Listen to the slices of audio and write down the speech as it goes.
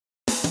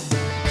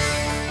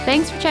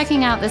Thanks for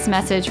checking out this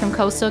message from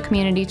Coastal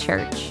Community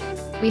Church.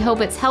 We hope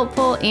it's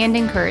helpful and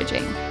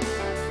encouraging.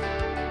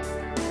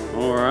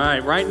 All right,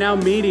 Right Now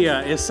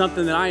Media is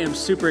something that I am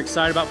super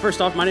excited about.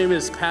 First off, my name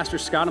is Pastor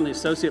Scott. I'm the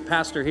associate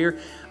pastor here.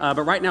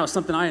 But right now, it's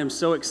something I am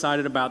so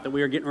excited about that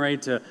we are getting ready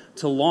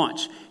to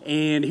launch.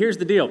 And here's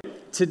the deal.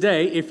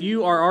 Today, if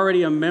you are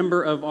already a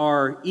member of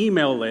our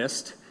email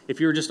list, if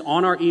you're just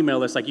on our email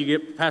list, like you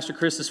get Pastor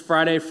Chris's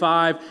Friday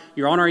 5,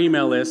 you're on our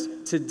email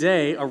list,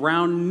 today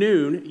around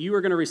noon, you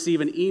are going to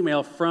receive an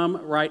email from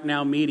Right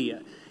Now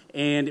Media.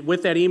 And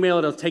with that email,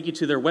 it'll take you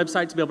to their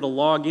website to be able to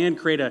log in,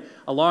 create a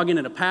login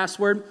and a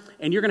password,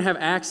 and you're going to have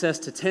access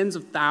to tens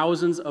of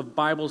thousands of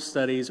Bible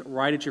studies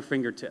right at your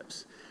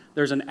fingertips.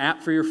 There's an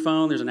app for your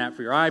phone, there's an app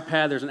for your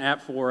iPad, there's an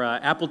app for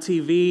Apple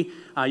TV.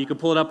 You can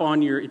pull it up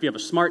on if you have a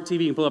smart TV,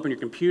 you can pull it up on your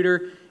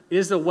computer. It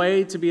is a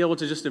way to be able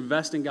to just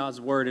invest in God's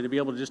Word and to be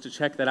able to just to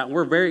check that out. And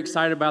we're very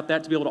excited about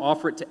that, to be able to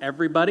offer it to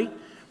everybody.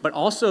 But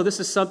also,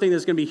 this is something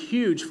that's going to be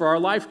huge for our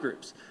life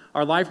groups.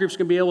 Our life groups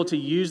can be able to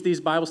use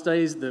these Bible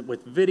studies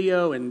with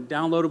video and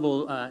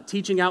downloadable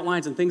teaching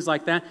outlines and things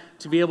like that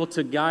to be able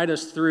to guide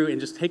us through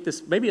and just take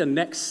this maybe a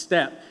next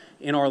step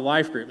in our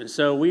life group. And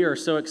so we are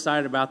so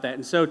excited about that.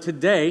 And so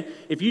today,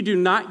 if you do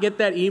not get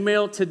that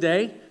email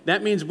today,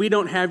 that means we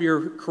don't have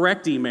your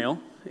correct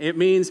email. It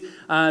means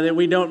that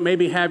we don't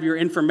maybe have your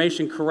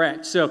information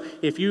correct. So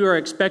if you are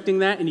expecting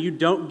that and you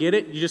don't get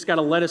it, you just got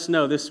to let us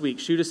know this week.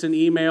 Shoot us an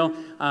email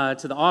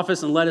to the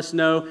office and let us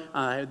know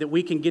that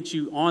we can get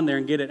you on there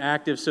and get it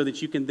active so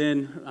that you can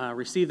then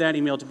receive that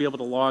email to be able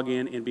to log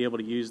in and be able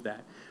to use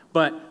that.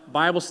 But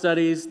Bible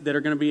studies that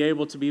are going to be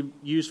able to be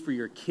used for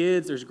your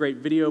kids, there's great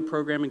video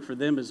programming for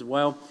them as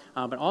well,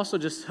 but also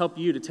just help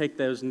you to take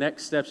those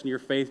next steps in your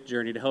faith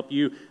journey to help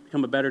you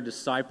become a better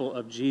disciple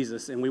of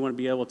Jesus, and we want to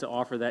be able to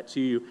offer that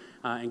to you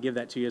and give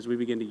that to you as we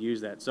begin to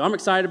use that. So I'm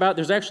excited about it.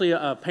 There's actually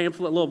a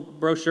pamphlet, a little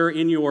brochure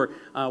in your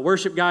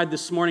worship guide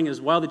this morning as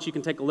well that you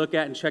can take a look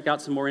at and check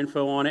out some more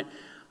info on it.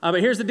 But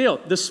here's the deal.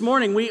 This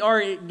morning, we are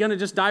going to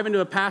just dive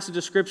into a passage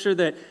of Scripture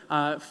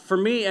that, for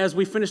me, as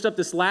we finished up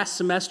this last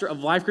semester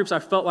of life groups, I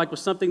felt like was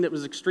something that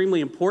was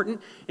extremely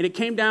important. And it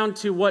came down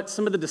to what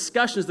some of the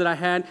discussions that I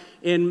had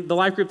in the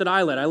life group that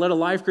I led. I led a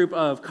life group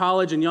of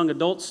college and young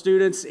adult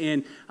students,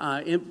 and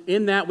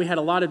in that, we had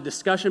a lot of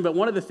discussion. But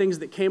one of the things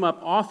that came up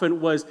often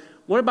was,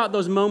 what about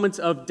those moments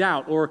of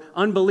doubt or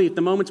unbelief,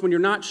 the moments when you're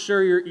not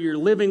sure you're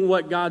living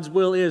what God's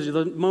will is,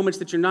 the moments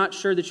that you're not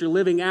sure that you're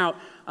living out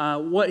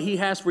what He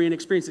has for you and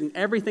experiencing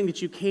everything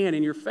that you can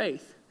in your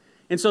faith.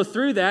 And so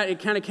through that, it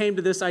kind of came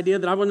to this idea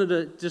that I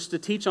wanted to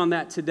teach on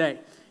that today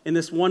in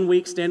this 1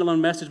 week standalone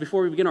message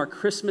before we begin our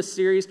Christmas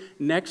series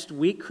next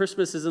week.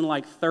 Christmas is in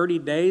like 30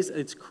 days.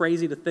 It's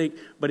crazy to think,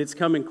 but it's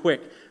coming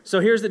quick. So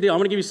here's the deal. I'm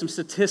going to give you some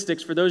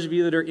statistics for those of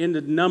you that are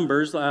into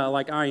numbers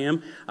like I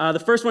am. The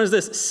first one is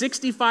this.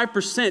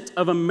 65%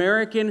 of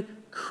American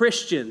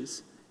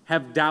Christians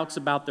have doubts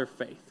about their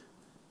faith.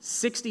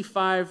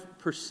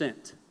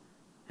 65%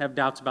 have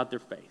doubts about their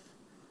faith.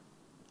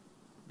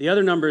 The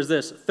other number is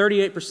this.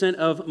 38%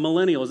 of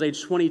millennials,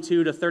 age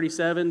 22 to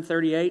 37,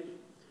 38.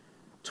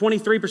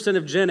 23%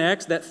 of Gen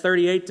X, that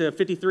 38 to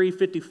 53,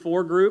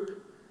 54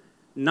 group.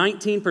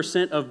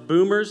 19% of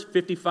boomers,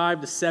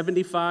 55 to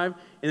 75.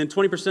 And then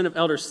 20% of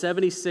elders,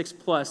 76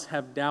 plus,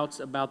 have doubts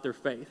about their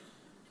faith.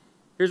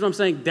 Here's what I'm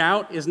saying.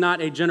 Doubt is not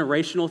a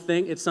generational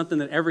thing. It's something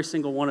that every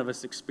single one of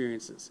us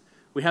experiences.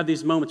 We have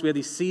these moments, we have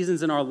these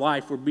seasons in our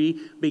life where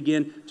we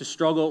begin to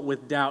struggle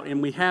with doubt.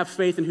 And we have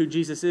faith in who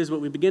Jesus is, but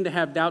we begin to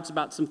have doubts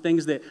about some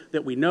things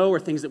that we know or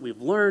things that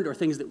we've learned or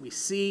things that we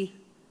see.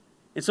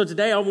 And so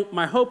today,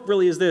 my hope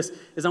really is this,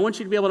 is I want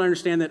you to be able to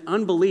understand that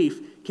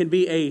unbelief can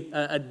be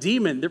a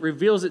demon that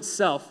reveals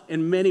itself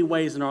in many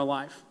ways in our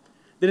life.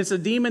 That it's a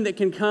demon that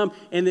can come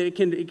and that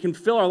it can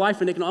fill our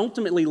life and it can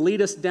ultimately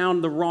lead us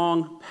down the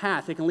wrong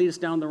path. It can lead us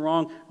down the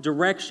wrong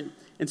direction.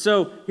 And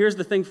so here's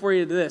the thing for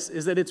you to this,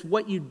 is that it's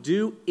what you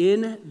do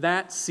in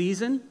that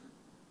season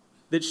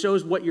that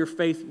shows what your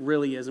faith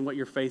really is and what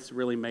your faith's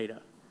really made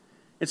of.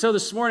 And so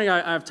this morning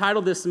I've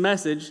titled this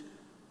message,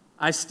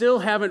 I Still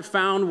Haven't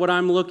Found What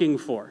I'm Looking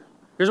For.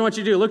 Here's what I want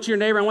you to do. Look to your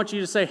neighbor. I want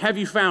you to say, have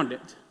you found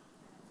it?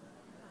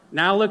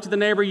 Now look to the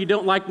neighbor you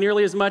don't like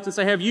nearly as much and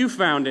say, have you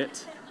found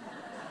it?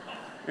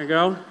 There you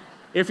go.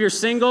 If you're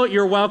single,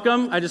 you're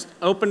welcome. I just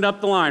opened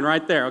up the line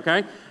right there,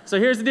 okay? So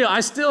here's the deal. I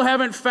still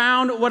haven't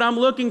found what I'm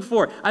looking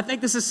for. I think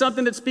this is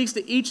something that speaks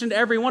to each and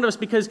every one of us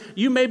because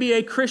you may be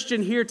a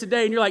Christian here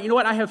today and you're like, you know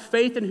what? I have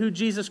faith in who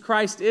Jesus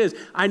Christ is.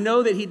 I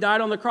know that He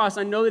died on the cross.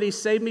 I know that He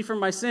saved me from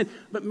my sin.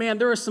 But man,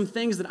 there are some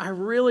things that I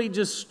really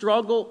just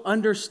struggle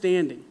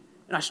understanding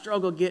and I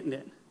struggle getting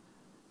it.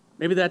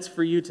 Maybe that's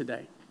for you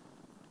today.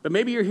 But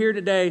maybe you're here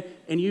today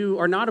and you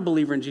are not a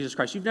believer in Jesus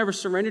Christ. You've never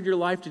surrendered your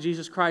life to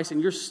Jesus Christ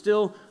and you're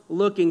still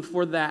looking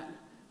for that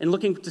and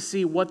looking to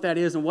see what that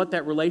is and what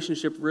that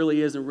relationship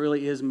really is and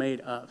really is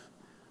made of.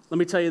 Let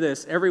me tell you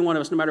this, every one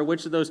of us, no matter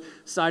which of those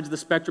sides of the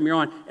spectrum you're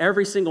on,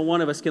 every single one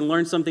of us can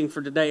learn something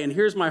for today. And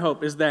here's my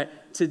hope, is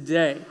that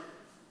today,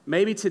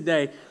 maybe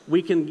today,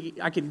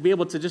 I can be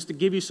able to just to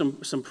give you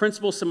some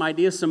principles, some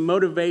ideas, some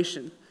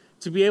motivation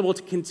to be able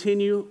to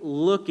continue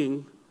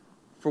looking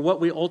for what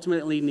we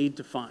ultimately need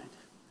to find.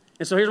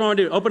 And so here's what I want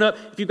to do. Open up,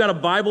 if you've got a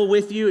Bible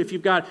with you, if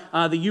you've got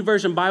the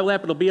YouVersion Bible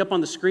app, it'll be up on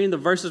the screen, the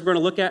verses we're going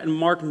to look at in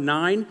Mark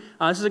 9.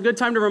 This is a good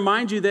time to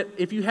remind you that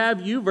if you have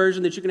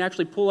YouVersion, that you can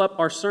actually pull up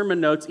our sermon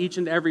notes each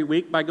and every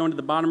week by going to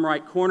the bottom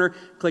right corner,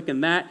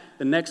 clicking that.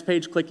 The next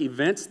page, click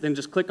Events, then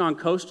just click on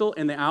Coastal,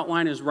 and the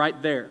outline is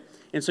right there.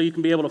 And so you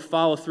can be able to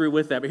follow through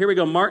with that. But here we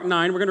go, Mark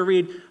 9. We're going to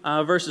read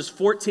verses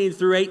 14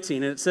 through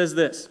 18, and it says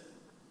this.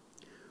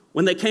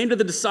 When they came to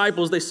the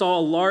disciples, they saw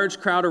a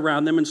large crowd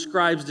around them and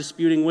scribes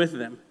disputing with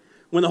them.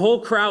 When the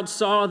whole crowd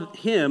saw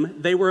him,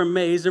 they were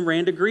amazed and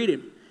ran to greet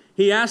him.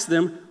 He asked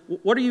them,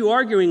 "What are you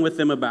arguing with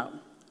them about?"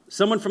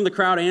 Someone from the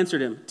crowd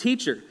answered him,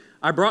 "Teacher,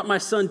 I brought my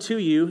son to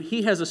you.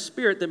 He has a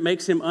spirit that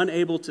makes him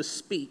unable to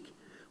speak.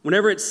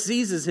 Whenever it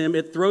seizes him,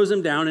 it throws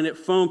him down, and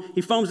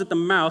he foams at the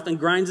mouth and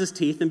grinds his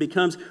teeth and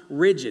becomes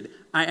rigid.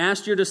 I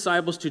asked your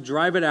disciples to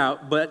drive it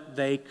out, but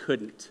they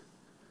couldn't."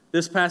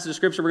 This passage of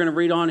scripture we're going to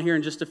read on here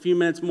in just a few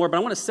minutes more, but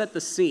I want to set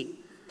the scene.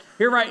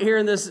 Right here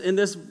in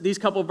these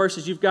couple of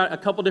verses, you've got a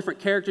couple different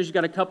characters, you've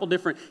got a couple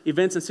different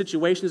events and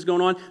situations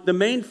going on. The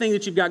main thing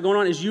that you've got going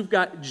on is you've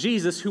got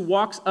Jesus who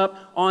walks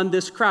up on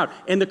this crowd,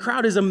 and the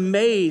crowd is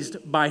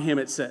amazed by him,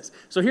 it says.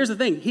 So here's the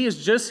thing, he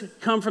has just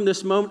come from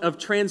this moment of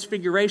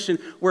transfiguration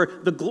where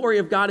the glory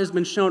of God has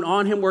been shown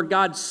on him, where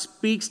God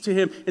speaks to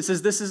him and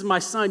says, "This is my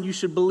son, you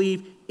should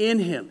believe in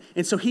him."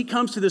 And so he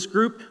comes to this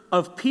group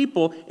of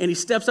people, and he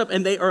steps up,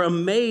 and they are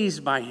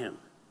amazed by him.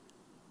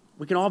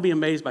 We can all be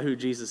amazed by who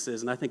Jesus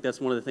is, and I think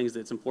that's one of the things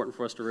that's important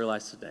for us to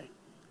realize today,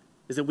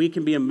 is that we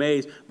can be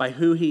amazed by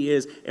who he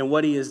is and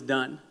what he has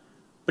done.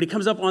 But he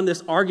comes up on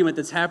this argument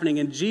that's happening,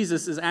 and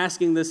Jesus is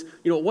asking this,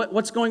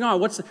 what's going on?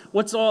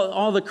 What's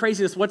all the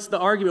craziness? What's the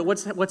argument?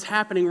 What's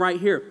happening right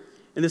here?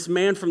 And this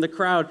man from the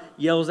crowd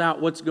yells out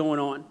what's going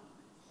on.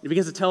 He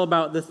begins to tell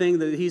about the thing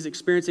that he's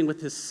experiencing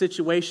with his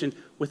situation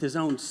with his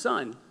own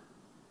son,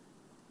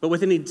 but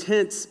with an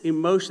intense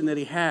emotion that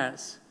he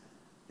has.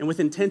 And with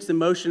intense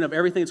emotion of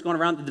everything that's going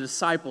around, the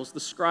disciples,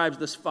 the scribes,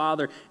 this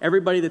father,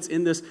 everybody that's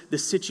in this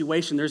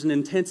situation, there's an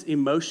intense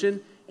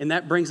emotion, and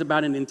that brings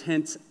about an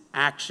intense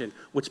action,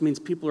 which means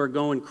people are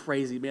going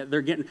crazy.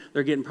 They're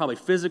getting probably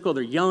physical,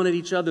 they're yelling at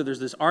each other, there's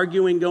this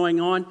arguing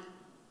going on.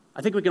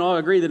 I think we can all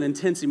agree that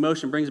intense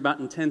emotion brings about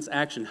intense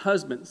action.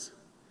 Husbands,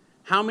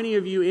 how many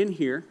of you in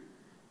here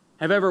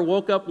have ever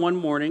woke up one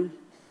morning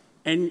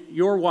and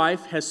your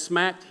wife has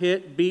smacked,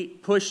 hit,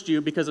 beat, pushed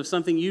you because of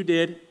something you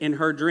did in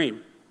her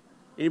dream?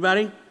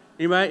 Anybody?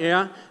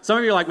 Yeah? Some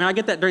of you are like, man, I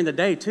get that during the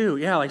day too.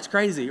 Yeah, like it's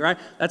crazy, right?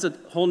 That's a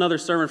whole nother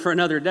sermon for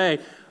another day.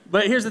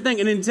 But here's the thing,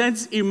 an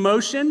intense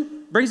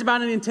emotion brings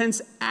about an intense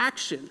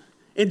action.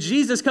 And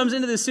Jesus comes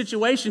into this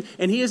situation,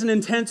 and he is an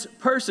intense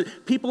person.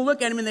 People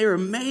look at him, and they are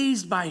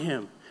amazed by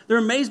him. They're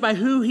amazed by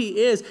who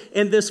he is.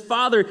 And this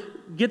father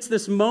gets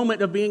this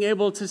moment of being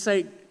able to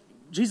say,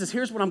 Jesus,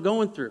 here's what I'm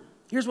going through.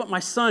 Here's what my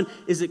son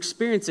is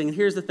experiencing. And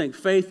here's the thing,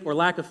 faith or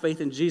lack of faith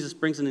in Jesus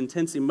brings an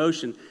intense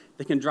emotion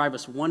that can drive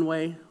us one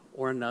way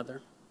or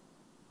another.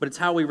 But it's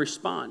how we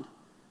respond.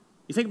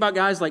 You think about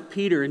guys like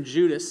Peter and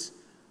Judas.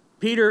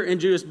 Peter and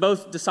Judas,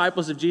 both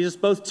disciples of Jesus,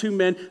 both two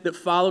men that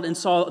followed and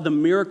saw the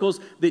miracles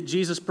that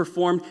Jesus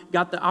performed,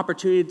 got the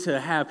opportunity to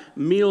have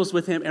meals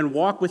with him and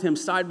walk with him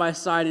side by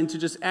side and to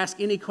just ask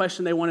any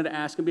question they wanted to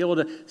ask and be able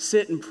to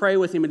sit and pray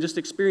with him and just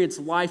experience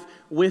life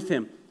with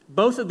him.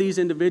 Both of these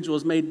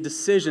individuals made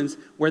decisions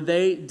where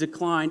they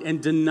declined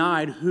and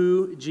denied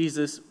who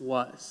Jesus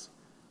was.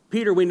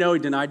 Peter, we know he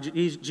denied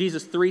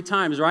Jesus 3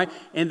 times, right?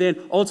 And then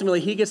ultimately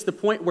he gets to the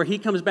point where he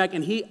comes back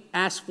and he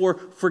asks for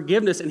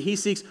forgiveness and he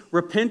seeks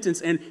repentance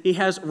and he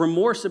has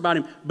remorse about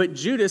him. But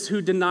Judas, who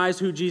denies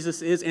who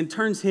Jesus is and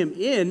turns him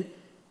in,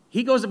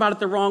 he goes about it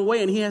the wrong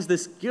way and he has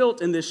this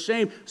guilt and this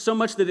shame so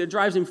much that it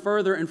drives him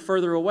further and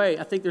further away.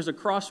 I think there's a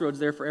crossroads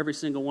there for every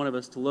single one of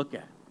us to look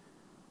at.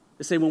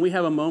 They say when we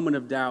have a moment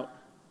of doubt,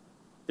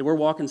 that we're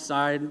walking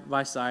side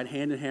by side,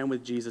 hand in hand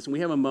with Jesus, and we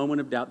have a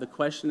moment of doubt, the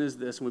question is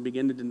this, and we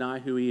begin to deny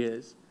who he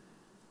is.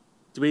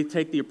 Do we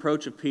take the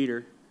approach of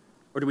Peter,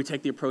 or do we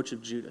take the approach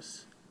of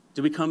Judas?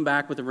 Do we come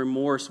back with a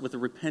remorse, with a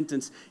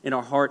repentance in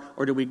our heart,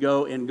 or do we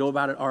go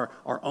about it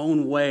our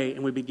own way,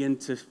 and we begin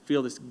to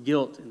feel this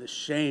guilt and this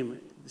shame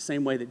the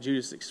same way that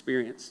Judas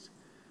experienced?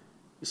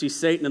 You see,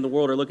 Satan and the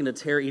world are looking to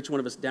tear each one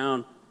of us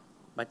down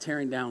by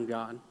tearing down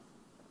God.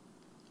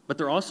 But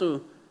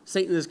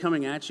Satan is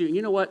coming at you. And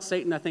you know what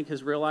Satan, I think,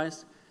 has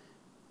realized?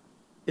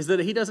 Is that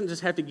he doesn't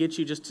just have to get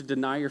you just to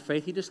deny your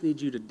faith. He just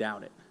needs you to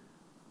doubt it.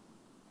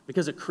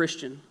 Because a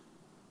Christian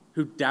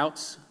who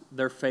doubts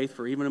their faith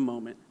for even a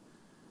moment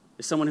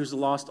is someone who's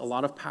lost a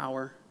lot of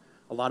power,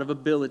 a lot of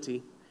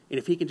ability. And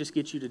if he can just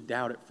get you to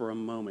doubt it for a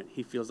moment,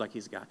 he feels like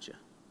he's got you.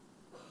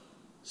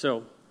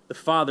 So the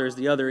father is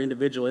the other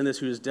individual in this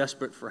who is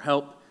desperate for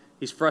help.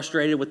 He's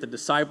frustrated with the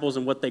disciples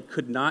and what they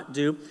could not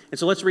do. And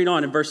so let's read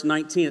on. In verse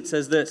 19, it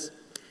says this.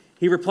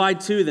 He replied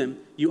to them,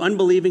 "You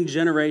unbelieving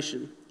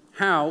generation,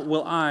 how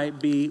will I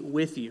be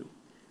with you?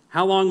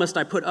 How long must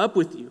I put up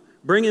with you?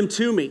 Bring him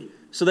to me."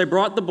 So they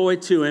brought the boy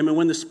to him, and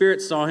when the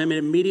spirit saw him, it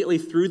immediately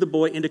threw the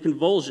boy into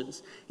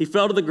convulsions. He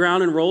fell to the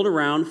ground and rolled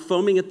around,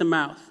 foaming at the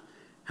mouth.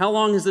 How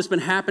long has this been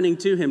happening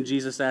to him?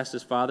 Jesus asked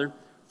his father.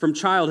 From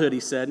childhood, he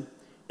said,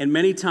 and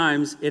many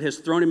times it has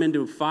thrown him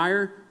into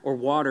fire or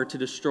water to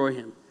destroy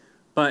him.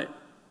 But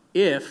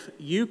if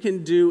you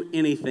can do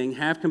anything,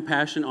 have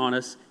compassion on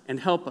us and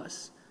help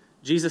us.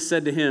 Jesus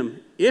said to him,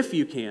 if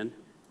you can,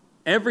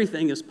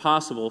 everything is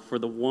possible for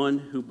the one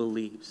who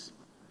believes.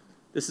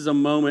 This is a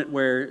moment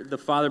where the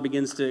father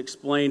begins to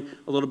explain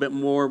a little bit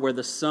more, where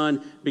the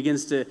son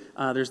begins to,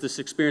 there's this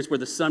experience where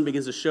the son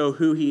begins to show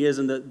who he is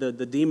and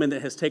the demon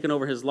that has taken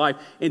over his life.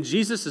 And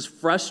Jesus is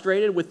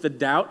frustrated with the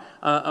doubt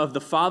of the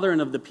father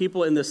and of the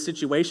people in this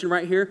situation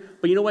right here.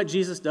 But you know what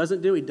Jesus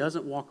doesn't do? He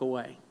doesn't walk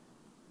away.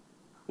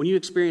 When you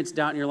experience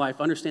doubt in your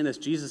life, understand this,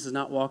 Jesus is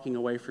not walking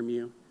away from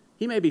you.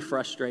 He may be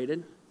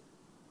frustrated,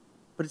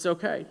 but it's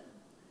okay.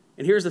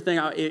 And here's the thing,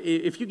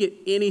 if you get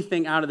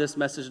anything out of this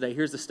message today,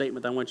 here's the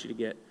statement I want you to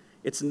get.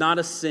 It's not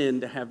a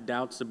sin to have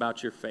doubts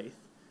about your faith.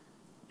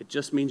 It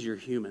just means you're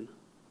human.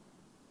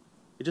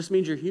 It just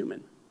means you're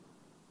human.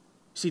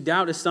 See,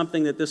 doubt is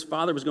something that this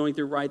father was going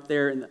through right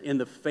there in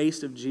the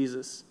face of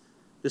Jesus,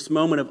 this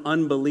moment of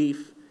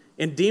unbelief.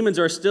 And demons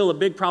are still a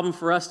big problem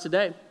for us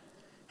today.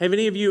 Have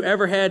any of you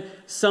ever had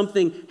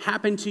something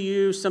happen to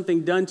you,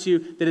 something done to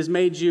you that has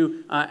made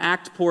you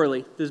act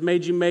poorly, that has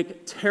made you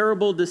make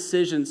terrible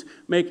decisions,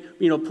 make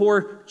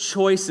poor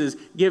choices,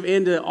 give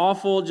in to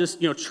awful,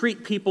 just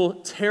treat people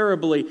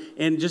terribly,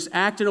 and just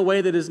act in a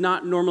way that is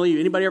not normally you?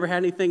 Anybody ever had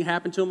anything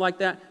happen to them like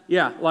that?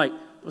 Yeah, like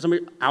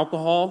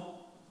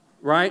alcohol,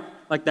 right?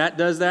 Like that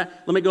does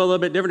that. Let me go a little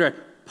bit different.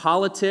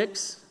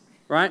 Politics,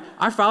 right?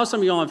 I follow some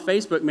of y'all on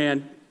Facebook,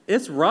 man.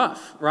 It's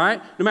rough,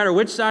 right? No matter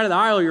which side of the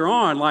aisle you're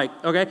on,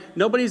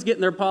 nobody's getting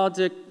their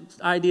politics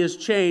ideas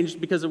changed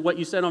because of what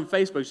you said on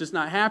Facebook. It's just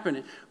not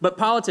happening. But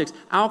politics,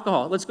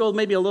 alcohol, let's go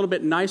maybe a little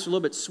bit nicer, a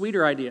little bit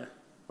sweeter idea.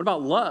 What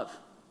about love?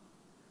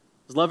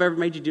 Has love ever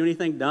made you do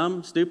anything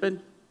dumb,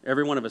 stupid?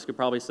 Every one of us could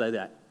probably say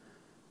that.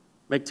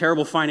 Make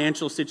terrible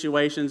financial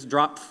situations,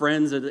 drop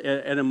friends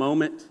at a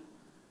moment.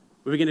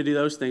 We begin to do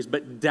those things.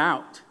 But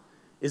doubt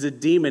is a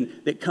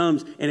demon that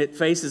comes and it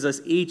faces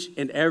us each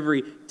and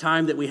every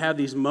time that we have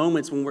these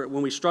moments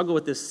when we struggle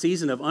with this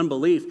season of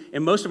unbelief.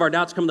 And most of our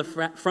doubts come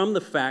from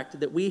the fact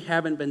that we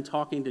haven't been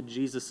talking to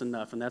Jesus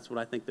enough. And that's what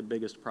I think the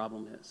biggest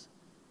problem is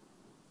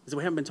that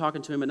we haven't been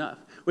talking to him enough.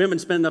 We haven't been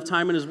spending enough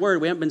time in his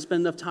word. We haven't been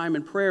spending enough time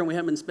in prayer. And we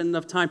haven't been spending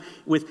enough time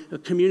with a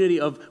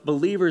community of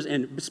believers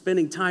and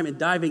spending time and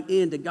diving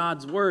into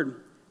God's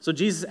word. So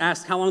Jesus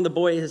asked how long the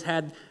boy has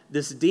had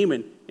this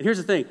demon. And here's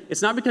the thing.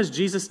 It's not because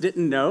Jesus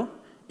didn't know.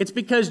 It's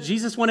because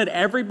Jesus wanted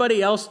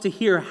everybody else to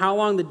hear how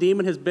long the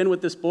demon has been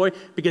with this boy,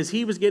 because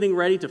he was getting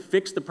ready to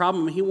fix the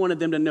problem, and he wanted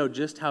them to know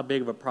just how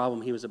big of a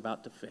problem he was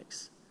about to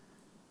fix.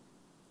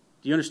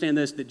 Do you understand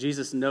this, that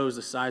Jesus knows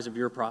the size of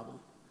your problem?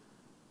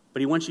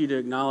 But he wants you to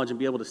acknowledge and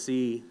be able to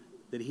see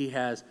that he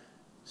has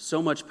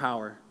so much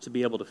power to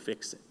be able to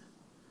fix it.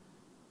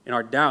 And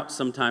our doubts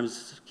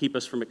sometimes keep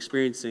us from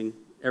experiencing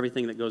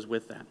everything that goes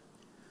with that.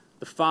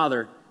 The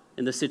father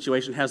in this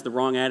situation has the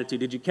wrong attitude.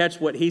 Did you catch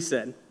what he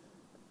said?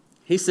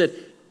 He said,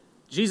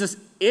 Jesus,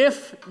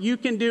 if you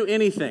can do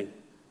anything,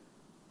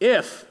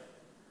 if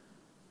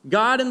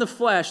God in the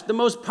flesh, the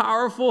most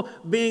powerful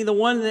being, the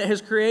one that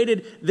has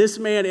created this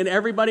man and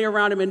everybody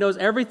around him and knows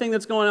everything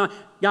that's going on,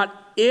 God,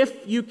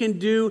 if you can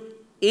do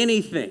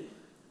anything.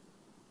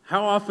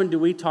 How often do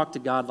we talk to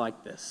God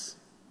like this?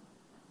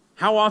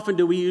 How often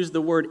do we use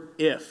the word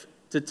if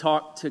to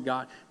talk to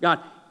God? God,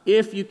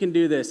 if you can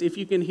do this, if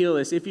you can heal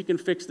this, if you can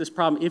fix this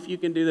problem, if you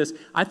can do this.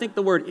 I think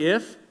the word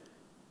if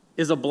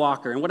is a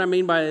blocker. And what I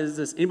mean by it is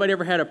this. Anybody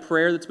ever had a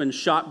prayer that's been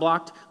shot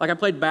blocked? Like I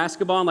played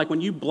basketball, and like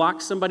when you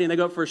block somebody and they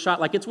go up for a shot,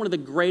 like it's one of the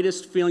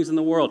greatest feelings in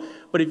the world.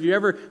 But have you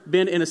ever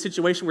been in a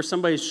situation where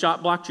somebody's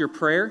shot blocked your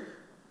prayer?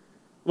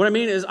 What I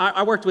mean is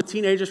I worked with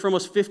teenagers for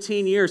almost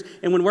 15 years,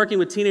 and when working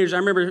with teenagers, I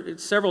remember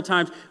several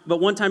times, but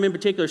one time in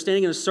particular,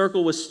 standing in a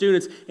circle with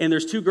students, and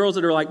there's two girls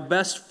that are like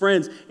best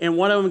friends, and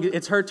one of them,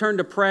 it's her turn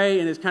to pray,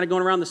 and it's kind of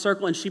going around the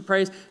circle, and she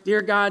prays,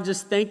 "Dear God,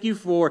 just thank you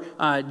for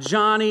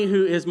Johnny,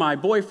 who is my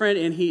boyfriend,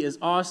 and he is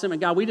awesome, and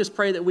God, we just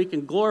pray that we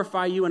can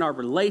glorify you in our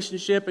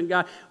relationship, and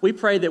God, we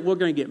pray that we're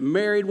going to get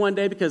married one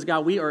day, because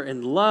God, we are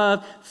in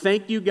love.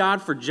 Thank you,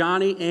 God, for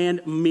Johnny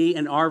and me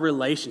and our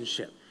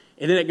relationship."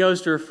 And then it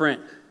goes to her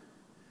friend.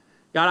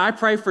 God, I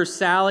pray for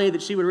Sally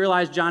that she would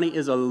realize Johnny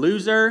is a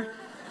loser,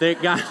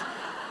 that God,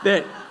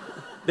 that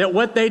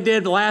what they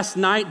did last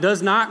night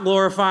does not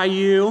glorify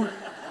you,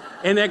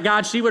 and that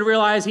God, she would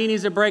realize he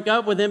needs to break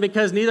up with him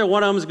because neither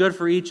one of them is good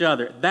for each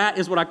other. That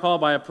is what I call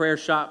by a prayer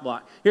shot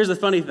block. Here's the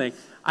funny thing.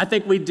 I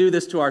think we do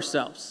this to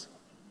ourselves.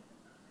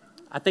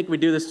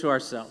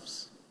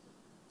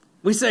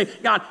 We say,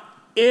 God,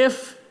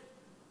 if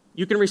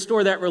you can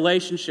restore that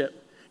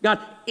relationship, God,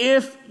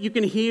 if you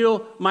can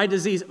heal my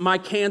disease, my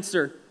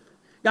cancer,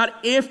 God,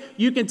 if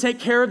you can take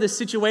care of the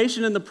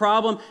situation and the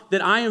problem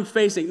that I am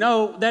facing.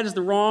 No, that is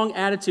the wrong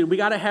attitude. We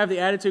got to have the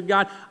attitude,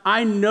 God,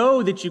 I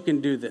know that you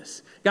can do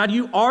this. God,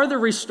 you are the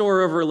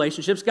restorer of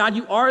relationships. God,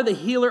 you are the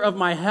healer of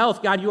my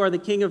health. God, you are the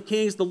King of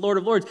Kings, the Lord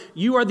of Lords.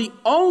 You are the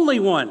only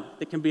one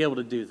that can be able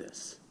to do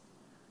this.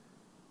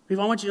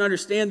 People, I want you to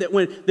understand that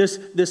when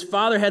this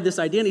father had this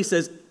idea, and he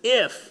says,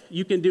 if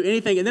you can do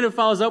anything, and then it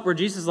follows up where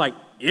Jesus is like,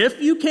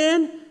 if you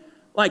can?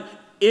 Like,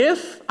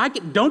 if I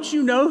can, don't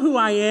you know who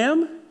I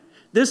am?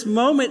 This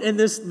moment in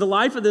the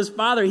life of this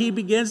father, he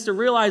begins to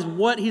realize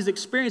what he's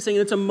experiencing,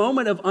 and it's a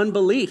moment of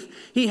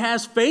unbelief. He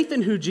has faith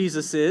in who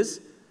Jesus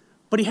is,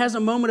 but he has a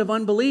moment of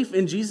unbelief,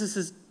 and Jesus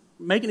is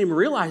making him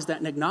realize that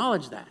and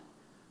acknowledge that.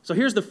 So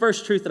here's the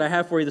first truth that I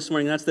have for you this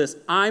morning, and that's this.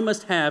 I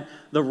must have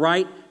the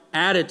right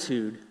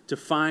attitude to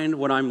find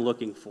what I'm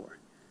looking for.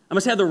 I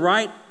must have the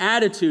right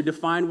attitude to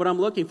find what I'm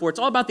looking for. It's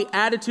all about the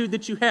attitude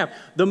that you have,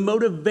 the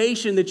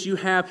motivation that you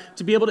have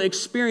to be able to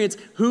experience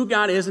who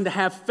God is and to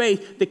have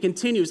faith that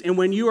continues. And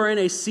when you are in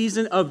a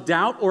season of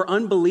doubt or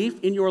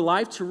unbelief in your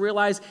life, to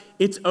realize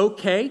it's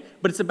okay,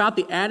 but it's about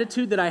the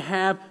attitude that I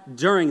have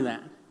during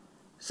that.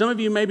 Some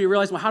of you may be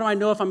realizing, well, how do I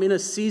know if I'm in a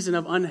season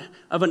of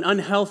an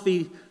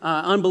unhealthy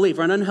unbelief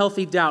or an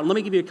unhealthy doubt? And let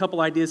me give you a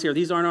couple ideas here.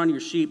 These aren't on your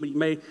sheet, but you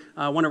may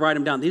want to write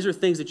them down. These are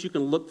things that you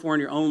can look for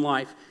in your own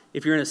life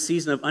if you're in a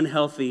season of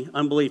unhealthy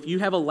unbelief. You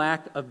have a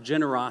lack of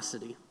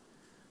generosity.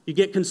 You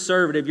get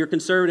conservative. You're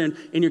conservative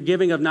in your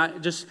giving of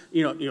not just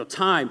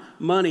time,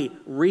 money,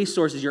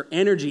 resources, your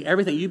energy,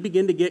 everything. You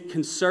begin to get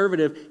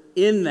conservative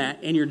in that,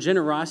 and your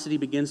generosity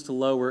begins to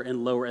lower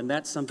and lower, and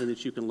that's something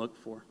that you can look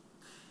for.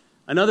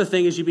 Another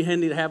thing is you begin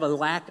to have a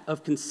lack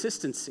of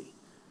consistency.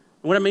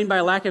 And what I mean by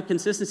a lack of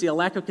consistency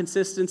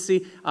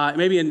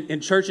maybe in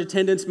church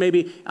attendance,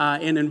 maybe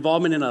in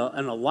involvement in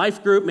a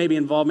life group, maybe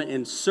involvement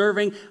in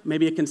serving,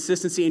 maybe a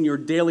consistency in your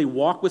daily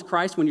walk with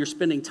Christ when you're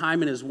spending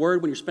time in His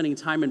Word, when you're spending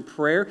time in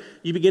prayer.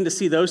 You begin to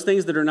see those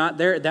things that are not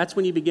there. That's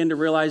when you begin to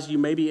realize you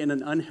may be in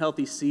an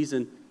unhealthy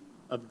season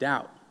of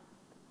doubt.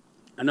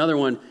 Another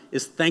one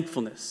is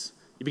thankfulness.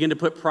 You begin to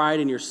put pride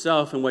in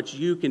yourself and what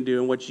you can do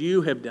and what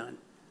you have done.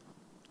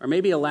 Or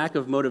maybe a lack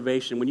of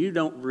motivation when you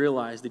don't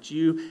realize that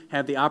you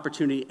have the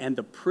opportunity and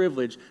the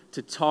privilege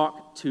to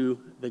talk to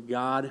the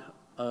God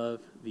of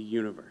the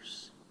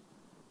universe.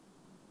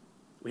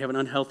 We have an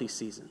unhealthy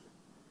season.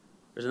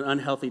 There's an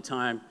unhealthy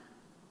time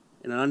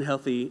and an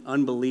unhealthy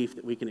unbelief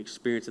that we can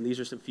experience. And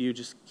these are some few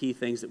just key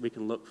things that we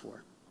can look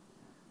for.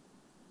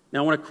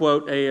 Now I want to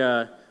quote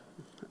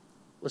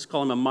let's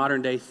call him a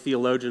modern-day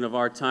theologian of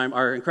our time,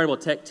 our incredible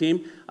tech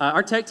team.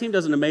 Our tech team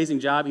does an amazing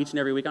job each and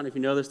every week. I don't know if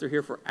you know this. They're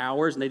here for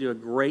hours, and they do a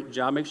great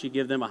job. Make sure you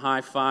give them a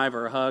high five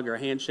or a hug or a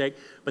handshake.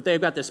 But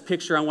they've got this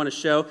picture I want to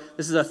show.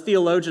 This is a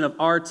theologian of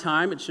our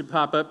time. It should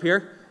pop up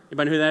here.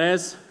 Anybody know who that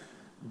is?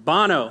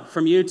 Bono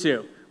from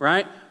U2,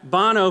 right?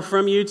 Bono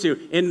from U2.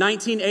 In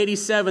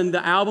 1987,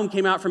 the album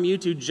came out from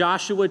U2,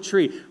 Joshua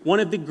Tree, one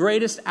of the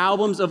greatest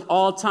albums of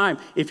all time.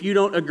 If you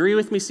don't agree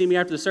with me, see me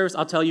after the service,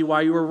 I'll tell you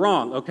why you were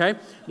wrong, okay?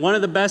 One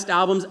of the best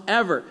albums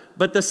ever.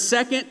 But the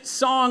second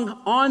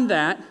song on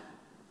that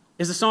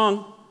is a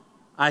song,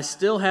 I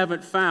Still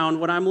Haven't Found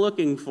What I'm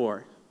Looking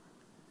For.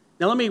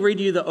 Now let me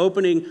read you the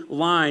opening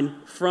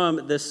line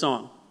from this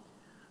song.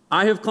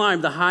 I have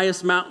climbed the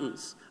highest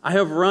mountains. I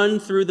have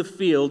run through the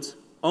fields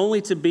only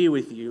to be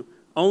with you.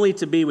 Only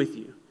to be with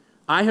you.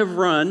 I have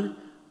run,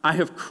 I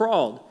have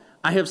crawled,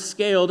 I have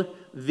scaled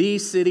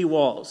these city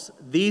walls,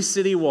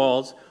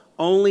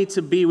 only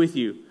to be with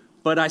you.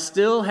 But I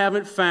still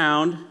haven't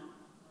found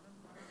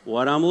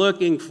what I'm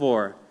looking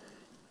for.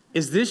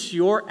 Is this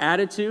your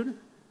attitude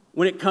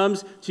when it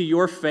comes to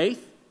your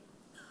faith?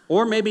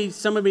 Or maybe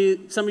some of you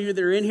that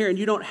are in here and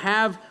you don't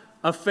have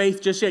a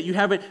faith just yet. You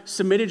haven't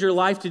submitted your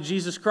life to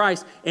Jesus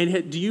Christ.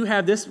 And do you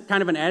have this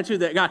kind of an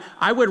attitude that, God,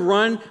 I would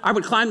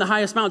climb the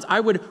highest mountains.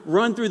 I would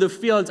run through the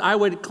fields. I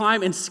would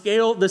climb and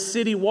scale the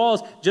city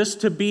walls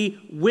just to be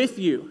with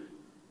you.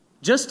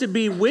 Just to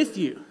be with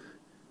you.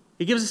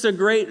 He gives us a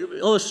great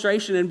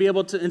illustration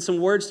and some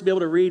words to be able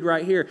to read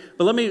right here.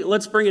 But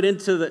let's bring it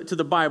into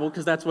the Bible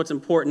because that's what's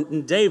important.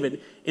 And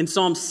David in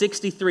Psalm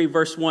 63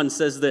 verse 1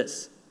 says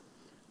this,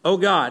 O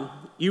God,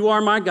 you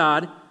are my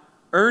God.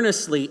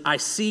 Earnestly I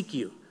seek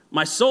you.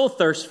 My soul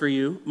thirsts for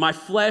you. My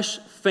flesh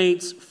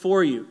faints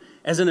for you,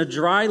 as in a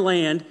dry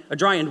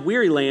and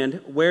weary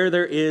land where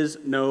there is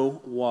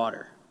no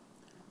water.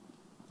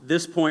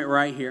 This point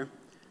right here,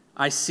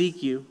 I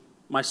seek you.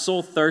 My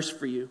soul thirsts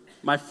for you.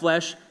 My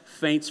flesh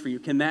faints for you.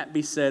 Can that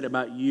be said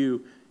about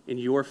you in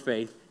your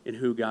faith in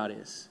who God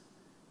is?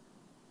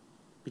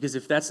 Because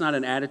if that's not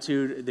an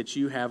attitude that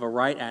you have, a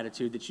right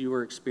attitude that you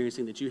are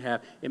experiencing, that you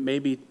have, it may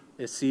be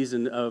a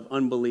season of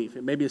unbelief.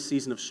 It may be a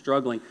season of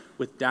struggling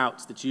with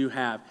doubts that you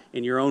have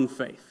in your own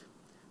faith.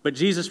 But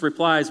Jesus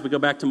replies, we go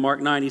back to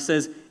Mark 9, he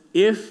says,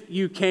 if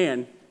you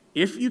can,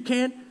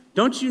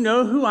 don't you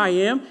know who I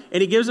am? And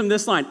he gives them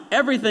this line,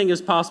 everything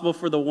is possible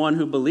for the one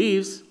who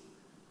believes.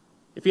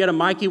 If he had a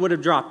mic, he would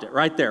have dropped it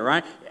right there,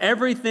 right?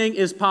 Everything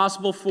is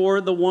possible for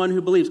the one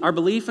who believes. Our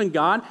belief in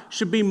God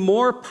should be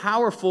more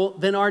powerful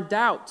than our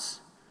doubts.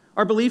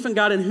 Our belief in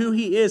God and who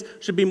he is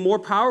should be more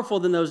powerful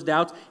than those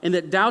doubts, and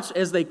that doubts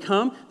as they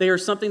come, they are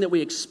something that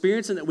we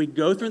experience and that we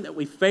go through and that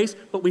we face,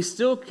 but we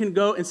still can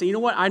go and say, you know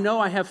what, I know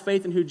I have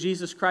faith in who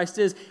Jesus Christ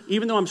is,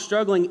 even though I'm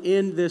struggling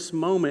in this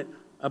moment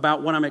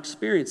about what I'm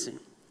experiencing.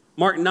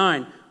 Mark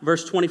 9,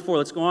 verse 24,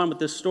 let's go on with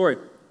this story.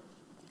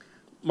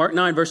 Mark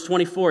 9, verse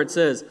 24, it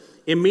says,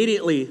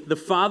 immediately the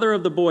father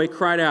of the boy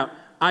cried out,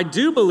 I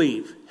do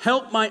believe,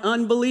 help my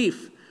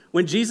unbelief.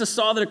 When Jesus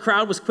saw that a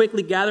crowd was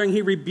quickly gathering,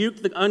 he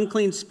rebuked the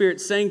unclean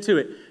spirit, saying to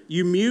it,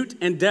 you mute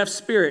and deaf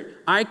spirit,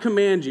 I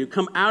command you,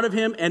 come out of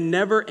him and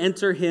never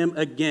enter him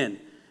again.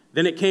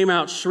 Then it came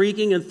out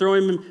shrieking and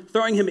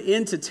throwing him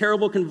into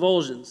terrible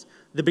convulsions.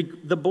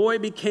 The boy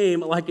became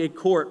like a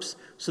corpse,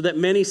 so that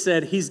many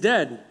said, he's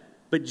dead.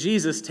 But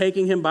Jesus,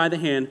 taking him by the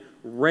hand,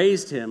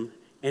 raised him,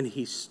 and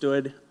he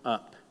stood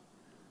up.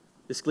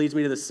 This leads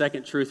me to the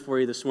second truth for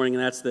you this morning,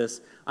 and that's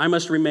this. I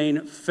must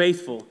remain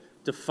faithful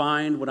to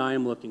find what I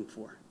am looking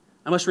for.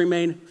 I must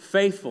remain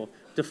faithful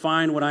to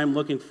find what I am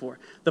looking for.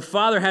 The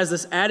Father has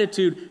this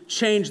attitude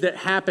change that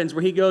happens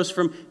where he goes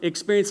from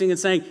experiencing and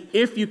saying,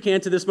 if you can,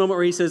 to this moment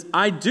where he says,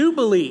 I do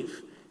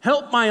believe.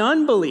 Help my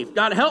unbelief.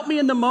 God, help me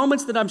in the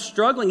moments that I'm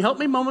struggling. Help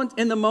me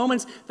in the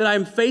moments that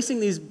I'm facing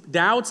these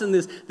doubts and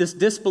this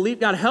disbelief.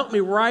 God, help me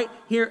right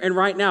here and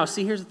right now.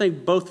 See, here's the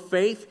thing. Both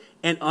faith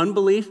and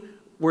unbelief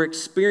were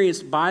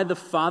experienced by the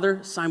Father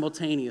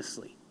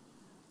simultaneously.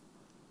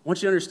 I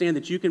want you to understand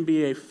that you can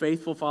be a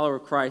faithful follower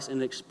of Christ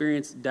and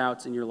experience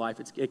doubts in your life.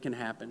 It can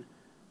happen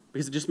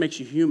because it just makes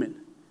you human.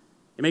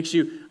 It makes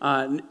you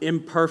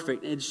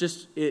imperfect. It's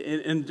just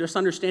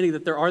understanding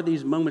that there are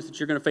these moments that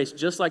you're going to face,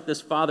 just like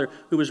this father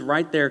who was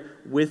right there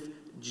with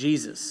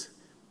Jesus.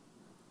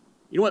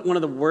 You know what one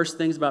of the worst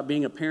things about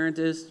being a parent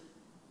is?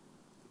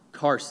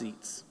 Car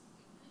seats.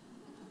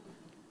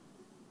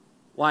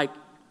 Like,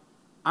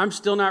 I'm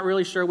still not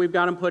really sure we've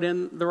got them put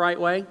in the right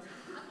way.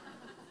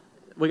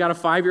 We got a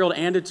 5-year-old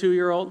and a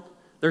 2-year-old.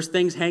 There's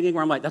things hanging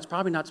where I'm like, that's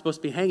probably not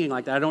supposed to be hanging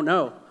like that. I don't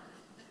know.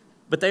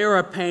 But they are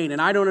a pain,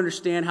 and I don't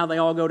understand how they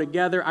all go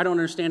together. I don't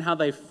understand how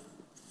they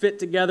fit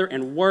together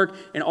and work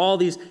and all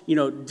these,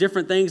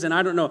 different things, and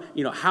I don't know,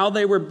 how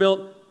they were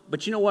built.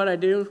 But you know what I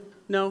do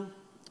know?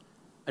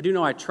 I do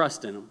know I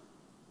trust in them.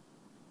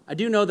 I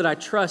do know that I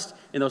trust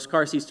in those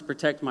car seats to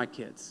protect my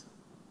kids.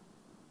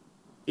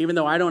 Even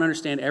though I don't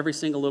understand every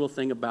single little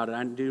thing about it,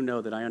 I do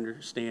know that I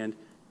understand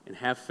and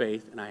have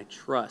faith, and I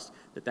trust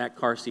that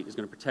car seat is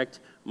going to protect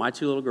my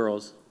 2 little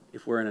girls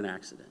if we're in an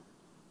accident.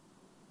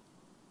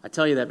 I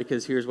tell you that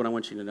because here's what I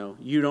want you to know.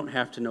 You don't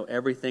have to know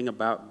everything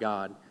about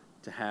God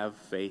to have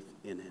faith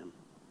in him.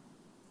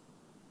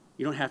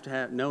 You don't have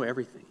to know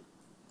everything.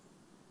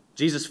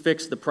 Jesus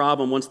fixed the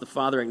problem once the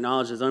Father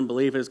acknowledged his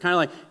unbelief. It was kind of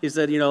like he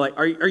said,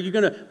 are you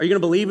gonna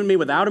believe in me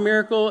without a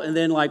miracle? And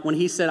then when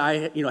he said,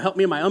 help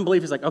me in my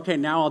unbelief, he's like, okay,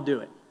 now I'll do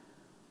it.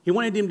 He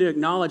wanted him to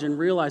acknowledge and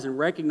realize and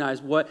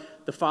recognize what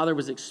the Father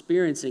was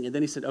experiencing. And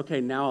then he said,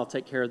 okay, now I'll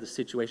take care of the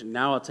situation.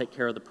 Now I'll take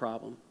care of the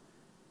problem.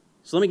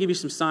 So let me give you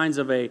some signs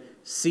of a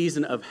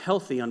season of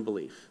healthy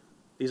unbelief.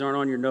 These aren't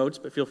on your notes,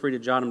 but feel free to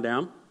jot them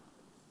down.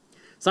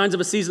 Signs of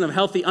a season of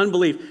healthy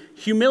unbelief.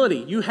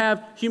 Humility. You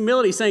have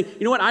humility saying,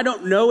 you know what, I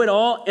don't know it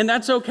all, and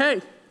that's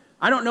okay.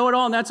 I don't know it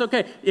all, and that's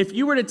okay. If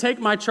you were to take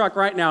my truck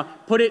right now,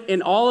 put it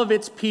in all of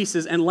its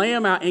pieces, and lay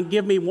them out, and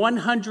give me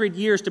 100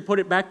 years to put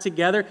it back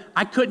together,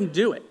 I couldn't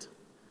do it.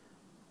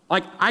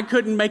 I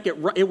couldn't make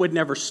it would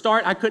never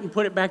start. I couldn't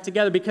put it back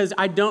together because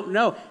I don't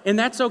know, and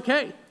that's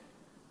okay.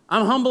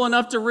 I'm humble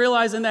enough to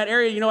realize in that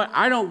area, you know what,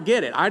 I don't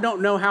get it. I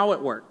don't know how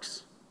it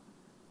works.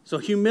 So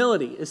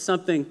humility is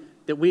something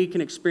that we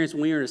can experience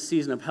when we are in a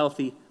season of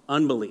healthy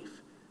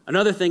unbelief.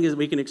 Another thing is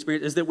we can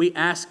experience is that we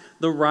ask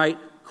the right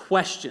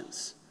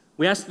questions.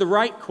 We ask the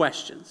right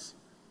questions.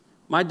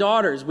 My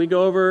daughters, we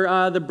go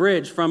over the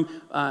bridge from,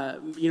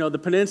 the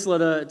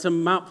peninsula to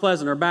Mount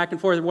Pleasant or back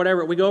and forth or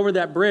whatever. We go over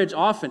that bridge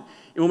often.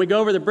 And when we go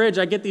over the bridge,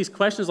 I get these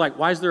questions like,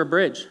 why is there a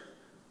bridge?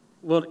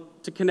 Well,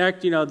 to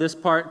connect, this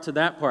part to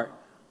that part.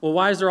 Well,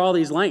 why is there all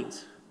these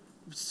lanes?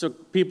 So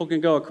people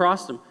can go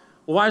across them.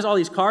 Well, why is all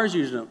these cars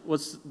using them? Well,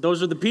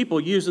 those are the people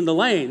using the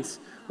lanes.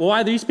 Well, why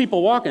are these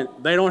people walking?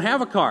 They don't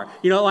have a car.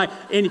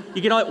 And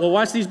you get all, well,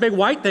 why's these big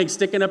white things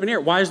sticking up in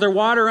here? Why is there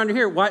water under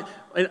here? Why?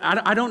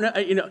 I don't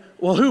know.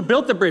 Well, who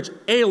built the bridge?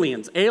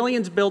 Aliens.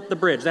 Aliens built the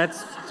bridge.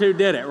 That's who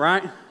did it,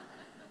 right?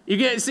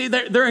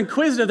 They're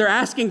inquisitive. They're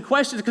asking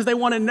questions because they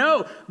want to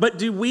know. But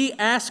do we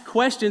ask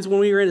questions when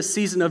we are in a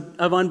season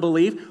of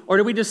unbelief? Or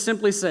do we just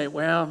simply say,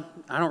 well,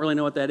 I don't really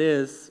know what that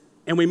is,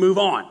 and we move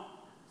on?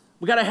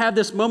 We got to have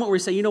this moment where we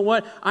say, you know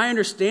what? I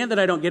understand that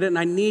I don't get it, and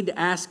I need to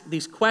ask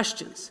these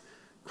questions.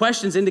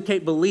 Questions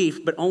indicate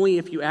belief, but only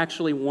if you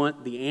actually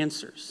want the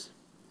answers.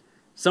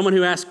 Someone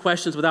who asks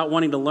questions without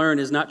wanting to learn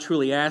is not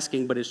truly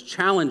asking, but is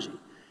challenging.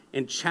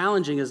 And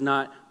challenging is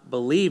not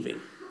believing.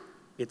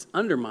 It's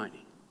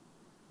undermining.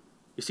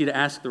 You see, to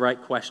ask the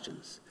right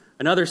questions.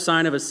 Another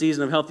sign of a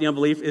season of healthy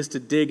unbelief is to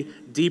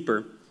dig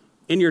deeper.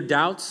 In your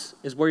doubts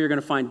is where you're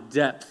going to find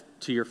depth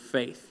to your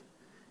faith.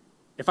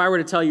 If I were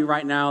to tell you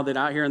right now that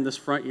out here in this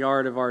front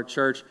yard of our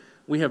church,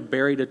 we have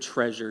buried a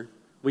treasure.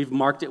 We've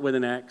marked it with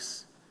an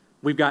X.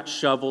 We've got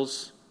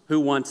shovels. Who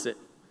wants it?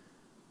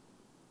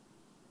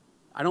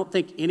 I don't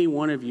think any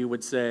one of you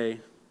would say,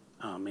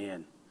 oh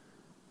man,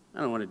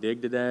 I don't want to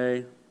dig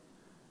today.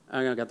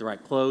 I got the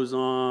right clothes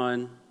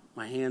on.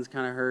 My hands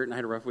kind of hurt and I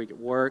had a rough week at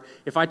work.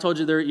 If I told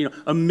you there,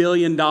 $1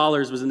 million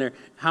was in there,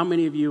 how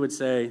many of you would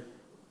say,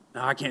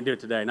 no, I can't do it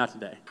today, not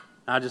today.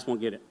 I just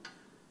won't get it.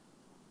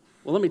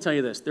 Well, let me tell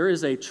you this. There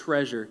is a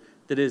treasure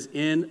that is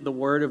in the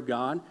Word of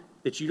God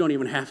that you don't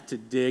even have to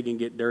dig and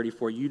get dirty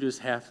for. You just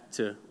have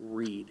to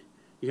read.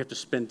 You have to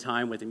spend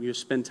time with Him. You have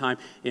to spend time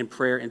in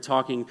prayer and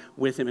talking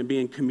with Him and be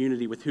in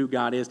community with who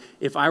God is.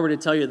 If I were to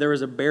tell you there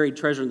was a buried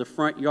treasure in the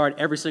front yard,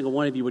 every single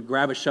one of you would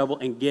grab a shovel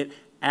and get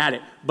at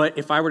it. But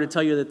if I were to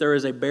tell you that there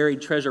is a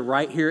buried treasure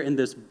right here in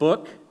this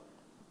book,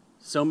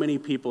 so many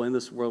people in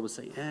this world would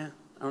say, I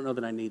don't know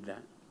that I need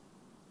that.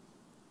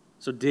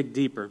 So dig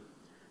deeper.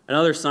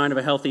 Another sign of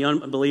a healthy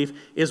unbelief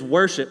is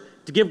worship.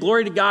 To give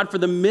glory to God for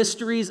the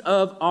mysteries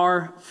of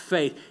our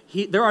faith.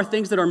 There are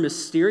things that are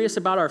mysterious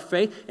about our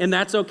faith, and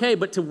that's okay.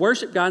 But to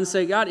worship God and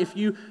say, God, if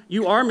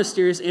you are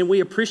mysterious, and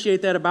we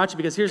appreciate that about you,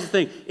 because here's the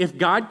thing. If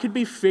God could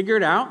be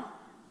figured out,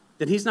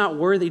 then He's not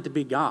worthy to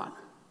be God.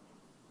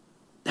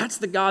 That's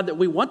the God that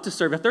we want to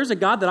serve. If there's a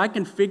God that I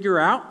can figure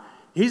out,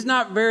 He's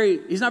not very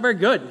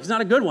good. He's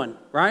not a good one,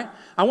 right?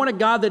 I want a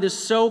God that is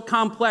so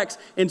complex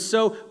and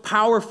so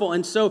powerful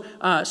and so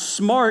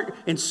smart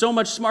and so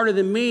much smarter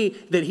than me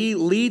that He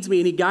leads me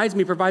and He guides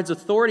me, provides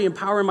authority and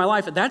power in my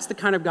life. That's the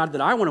kind of God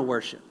that I want to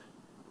worship.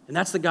 And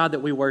that's the God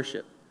that we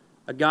worship.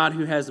 A God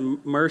who has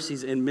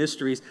mercies and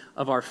mysteries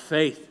of our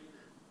faith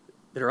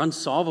that are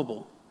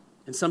unsolvable.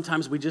 And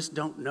sometimes we just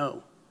don't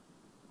know.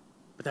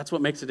 But that's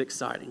what makes it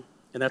exciting.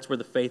 And that's where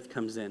the faith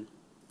comes in.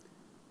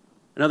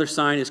 Another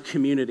sign is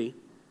community,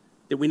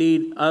 that we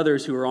need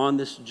others who are on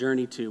this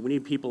journey too. We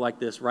need people like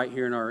this right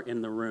here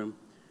in the room.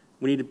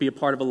 We need to be a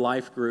part of a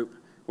life group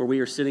where we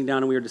are sitting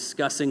down and we are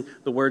discussing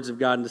the words of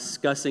God and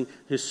discussing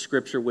His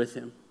scripture with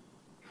Him.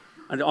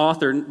 An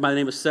author by the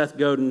name of Seth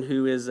Godin,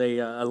 who is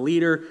a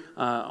leader,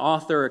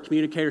 author, a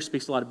communicator,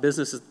 speaks a lot of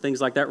business and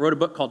things like that, wrote a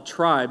book called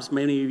Tribes.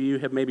 Many of you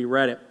have maybe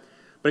read it.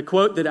 But a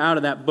quote that out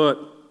of that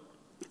book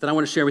that I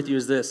want to share with you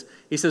is this.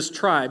 He says,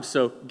 tribes,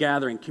 so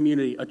gathering,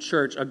 community, a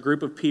church, a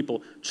group of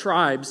people.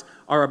 Tribes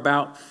are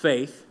about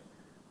faith.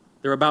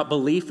 They're about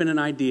belief in an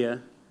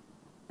idea,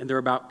 and they're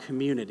about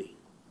community.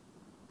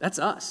 That's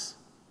us,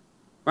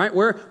 right?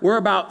 We're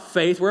about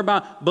faith. We're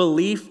about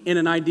belief in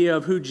an idea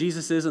of who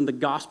Jesus is and the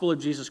gospel of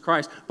Jesus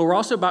Christ. But we're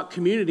also about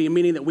community,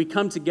 meaning that we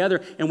come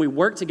together and we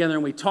work together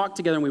and we talk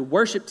together and we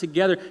worship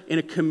together in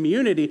a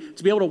community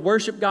to be able to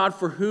worship God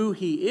for who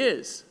He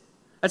is.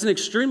 That's an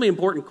extremely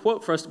important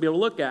quote for us to be able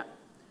to look at.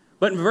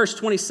 But in verse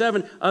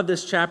 27 of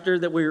this chapter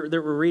that we're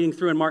reading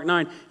through in Mark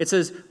 9, it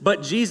says,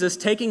 but Jesus,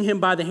 taking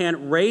him by the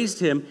hand, raised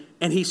him,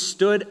 and he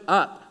stood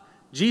up.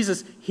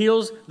 Jesus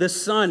heals the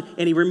son,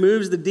 and He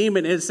removes the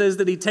demon. And it says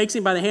that He takes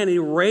him by the hand, and He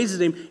raises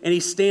him, and he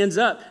stands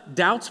up.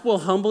 Doubts will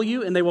humble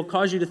you, and they will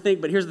cause you to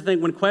think. But here's the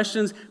thing. When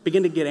questions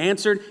begin to get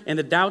answered and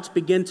the doubts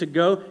begin to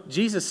go,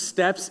 Jesus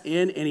steps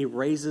in, and He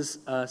raises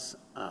us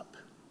up.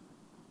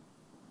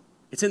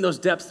 It's in those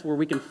depths where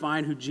we can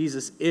find who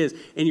Jesus is.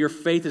 And your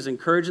faith is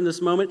encouraged in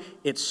this moment.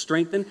 It's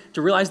strengthened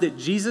to realize that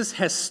Jesus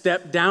has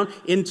stepped down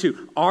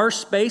into our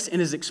space and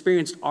has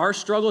experienced our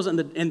struggles and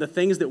the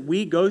things that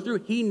we go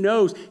through. He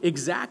knows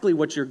exactly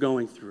what you're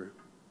going through.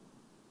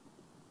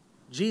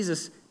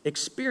 Jesus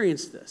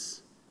experienced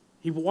this.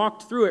 He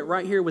walked through it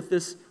right here with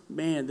this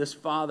man, this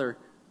father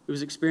who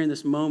was experiencing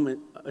this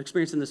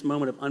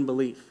moment of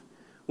unbelief.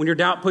 When your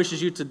doubt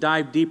pushes you to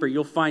dive deeper,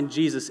 you'll find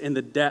Jesus in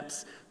the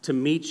depths to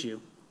meet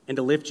you and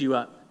to lift you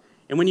up.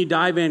 And when you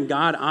dive in,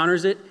 God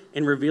honors it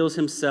and reveals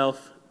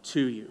Himself to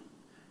you.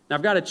 Now,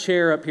 I've got a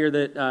chair up here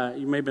that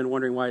you may have been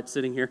wondering why it's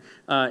sitting here.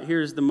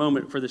 Here's the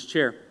moment for this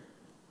chair.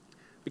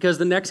 Because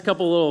the next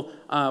couple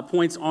little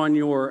points on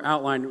your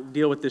outline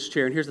deal with this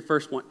chair. And here's the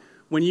first one.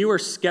 When you are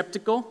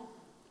skeptical,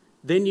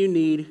 then you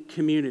need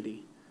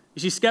community. You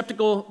see,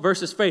 skeptical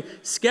versus faith.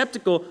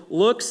 Skeptical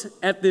looks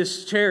at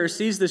this chair,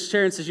 sees this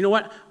chair, and says, you know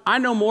what? I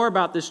know more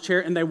about this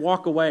chair, and they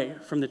walk away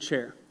from the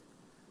chair.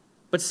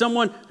 But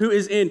someone who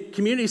is in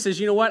community says,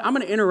 you know what, I'm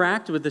going to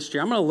interact with this chair.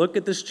 I'm going to look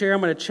at this chair.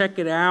 I'm going to check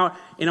it out,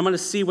 and I'm going to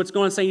see what's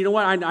going on. Saying, you know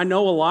what, I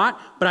know a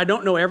lot, but I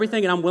don't know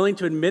everything, and I'm willing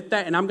to admit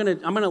that, and I'm going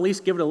to at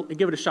least give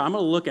it a shot. I'm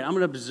going to look at it. I'm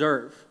going to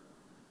observe.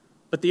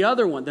 But the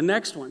other one, the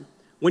next one,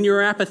 when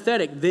you're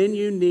apathetic, then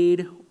you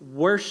need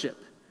worship.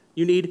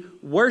 You need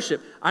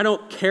worship. I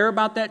don't care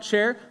about that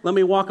chair. Let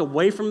me walk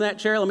away from that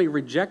chair. Let me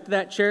reject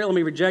that chair. Let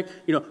me reject,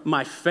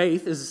 my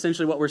faith is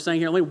essentially what we're saying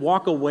here. Let me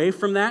walk away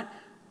from that.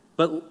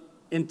 But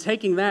in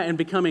taking that and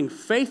becoming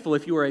faithful,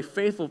 if you are a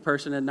faithful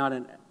person and not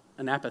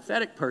an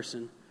apathetic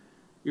person,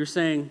 you're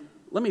saying,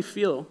 let me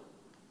feel,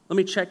 let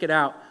me check it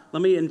out,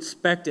 let me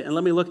inspect it, and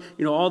let me look,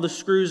 all the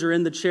screws are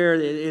in the chair,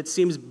 it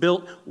seems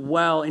built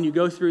well, and you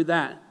go through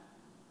that.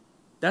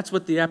 That's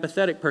what the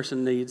apathetic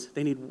person needs.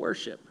 They need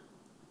worship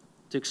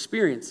to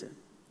experience it.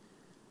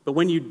 But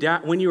when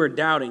you are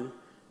doubting,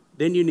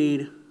 then you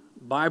need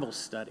Bible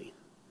study.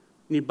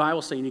 You need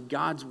Bible study. You need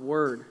God's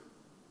word.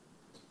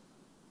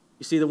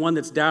 You see, the one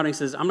that's doubting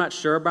says, I'm not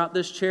sure about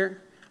this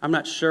chair. I'm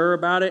not sure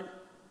about it.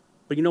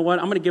 But you know what?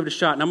 I'm going to give it a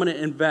shot, and I'm going to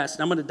invest,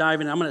 and I'm going to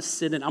dive in, and I'm going to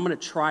sit in, I'm going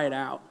to try it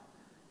out.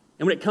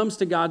 And when it comes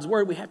to God's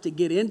word, we have to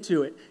get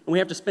into it, and we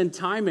have to spend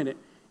time in it.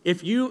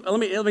 If you, let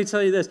me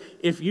tell you this,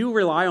 if you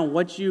rely on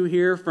what you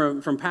hear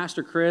from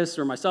Pastor Chris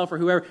or myself or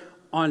whoever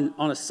on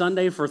a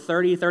Sunday for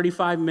 30,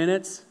 35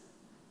 minutes,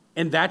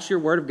 and that's your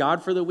word of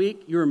God for the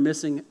week, you're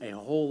missing a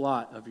whole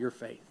lot of your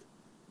faith.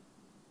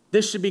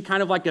 This should be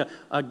kind of like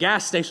a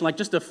gas station, like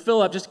just to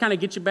fill up, just to kind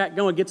of get you back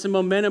going, get some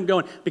momentum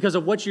going because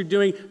of what you're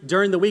doing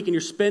during the week, and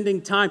you're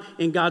spending time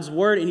in God's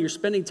word, and you're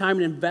spending time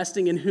in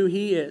investing in who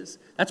he is.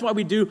 That's why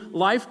we do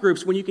life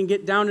groups, when you can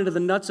get down into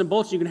the nuts and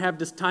bolts, you can have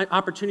this time,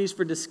 opportunities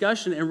for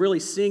discussion and really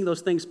seeing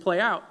those things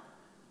play out.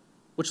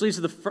 Which leads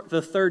to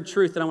the third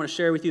truth that I want to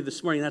share with you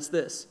this morning, and that's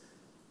this.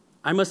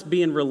 I must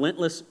be in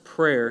relentless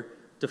prayer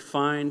to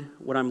find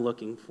what I'm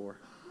looking for.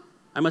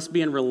 I must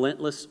be in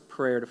relentless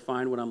prayer to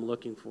find what I'm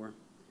looking for.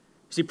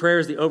 You see, prayer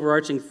is the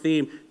overarching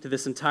theme to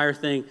this entire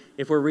thing.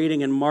 If we're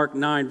reading in Mark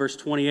 9, verse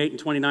 28 and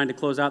 29 to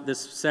close out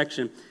this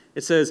section,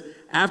 it says,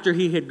 after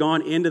he had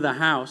gone into the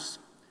house,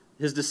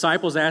 his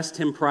disciples asked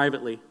him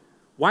privately,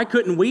 why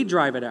couldn't we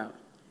drive it out?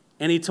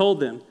 And he told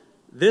them,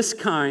 this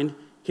kind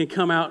can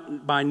come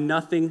out by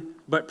nothing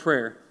but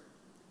prayer.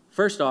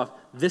 First off,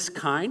 this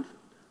kind?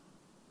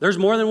 There's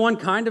more than one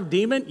kind of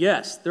demon?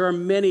 Yes, there are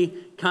many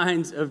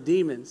kinds of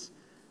demons.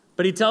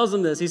 But he tells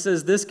them this. He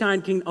says, this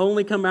kind can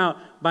only come out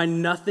by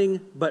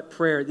nothing but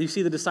prayer. You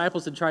see, the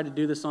disciples had tried to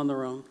do this on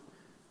their own.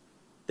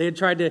 They had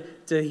tried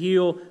to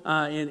heal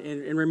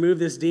and remove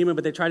this demon,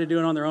 but they tried to do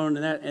it on their own,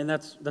 and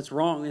that's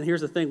wrong. And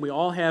here's the thing. We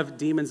all have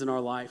demons in our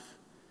life,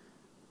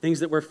 things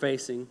that we're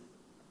facing.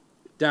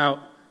 Doubt,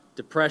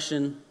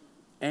 depression,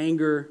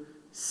 anger,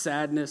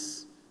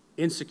 sadness,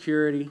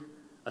 insecurity,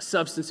 a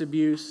substance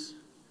abuse,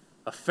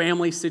 a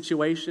family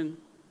situation.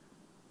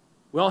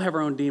 We all have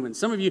our own demons.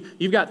 Some of you,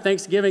 you've got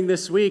Thanksgiving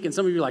this week, and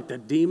some of you are like, the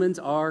demons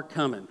are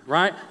coming,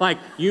 right? Like,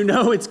 you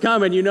know it's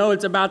coming. You know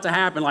it's about to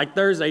happen. Like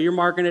Thursday, you're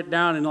marking it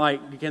down, and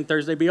like, can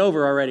Thursday be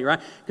over already, right?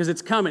 Because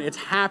it's coming. It's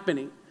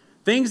happening.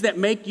 Things that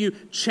make you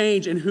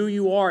change in who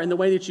you are and the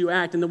way that you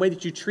act and the way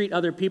that you treat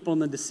other people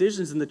and the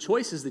decisions and the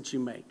choices that you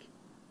make.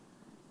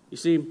 You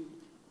see,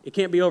 it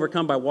can't be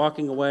overcome by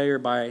walking away or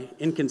by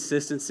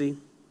inconsistency.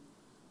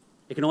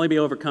 It can only be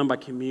overcome by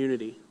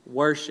community,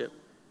 worship,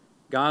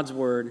 God's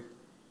word,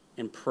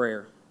 and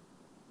prayer.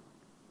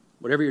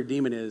 Whatever your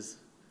demon is,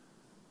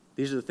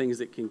 these are the things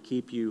that can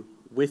keep you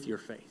with your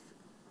faith,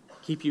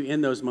 keep you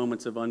in those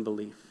moments of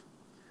unbelief.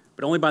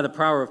 But only by the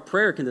power of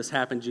prayer can this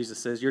happen, Jesus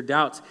says. Your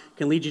doubts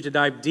can lead you to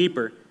dive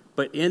deeper,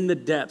 but in the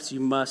depths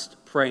you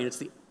must pray. And it's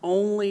the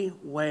only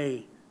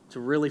way to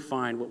really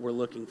find what we're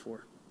looking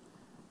for.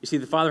 You see,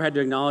 the Father had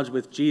to acknowledge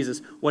with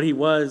Jesus what he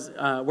was,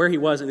 where he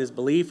was in his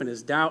belief and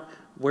his doubt,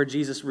 where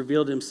Jesus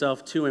revealed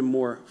himself to him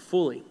more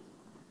fully.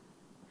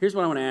 Here's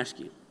what I want to ask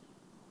you.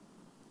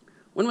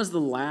 When was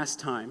the last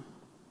time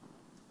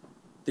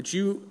that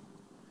you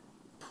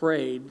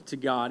prayed to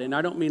God? And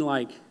I don't mean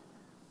like,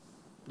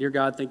 dear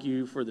God, thank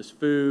you for this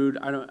food.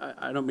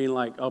 I don't mean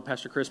like, oh,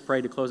 Pastor Chris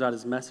prayed to close out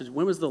his message.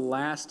 When was the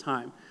last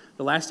time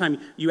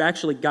you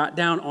actually got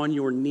down on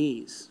your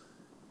knees,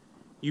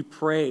 you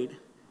prayed,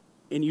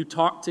 and you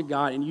talked to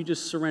God, and you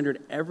just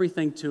surrendered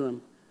everything to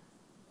him?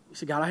 You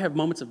said, God, I have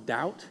moments of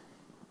doubt.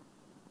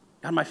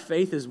 God, my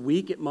faith is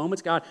weak at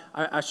moments. God,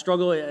 I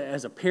struggle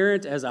as a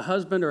parent, as a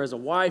husband, or as a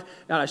wife.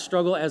 God, I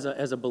struggle as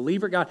a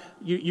believer. God,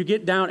 you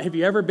get down. Have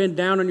you ever been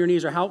down on your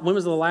knees? Or when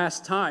was the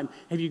last time?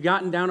 Have you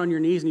gotten down on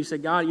your knees and you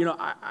said, God,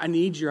 I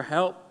need your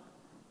help?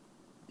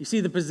 You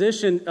see, the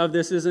position of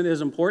this isn't as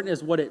important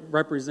as what it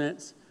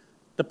represents.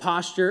 The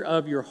posture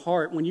of your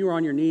heart. When you were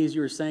on your knees,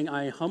 you were saying,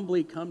 I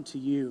humbly come to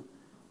you.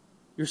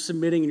 You're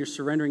submitting and you're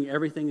surrendering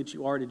everything that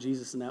you are to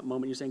Jesus in that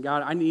moment. You're saying,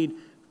 God, I need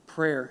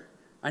prayer.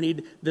 I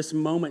need this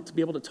moment to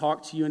be able to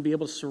talk to you and be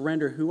able to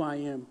surrender who I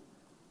am.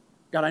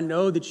 God, I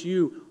know that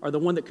you are the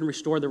one that can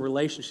restore the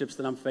relationships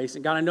that I'm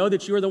facing. God, I know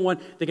that you are the one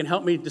that can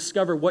help me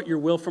discover what your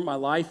will for my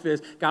life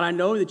is. God, I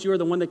know that you are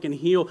the one that can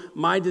heal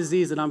my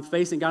disease that I'm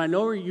facing. God, I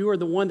know you are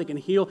the one that can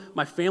heal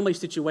my family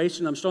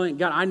situation I'm struggling.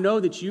 God, I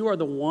know that you are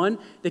the one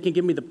that can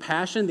give me the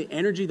passion, the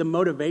energy, the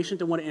motivation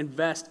to want to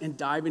invest and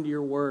dive into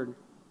your word.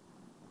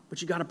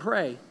 But you got to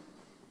pray.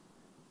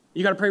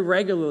 You got to pray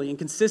regularly and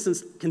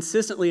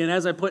consistently, and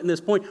as I put in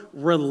this point,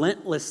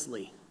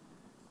 relentlessly.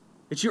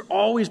 That you're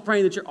always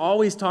praying, that you're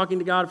always talking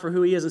to God for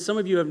who he is. And some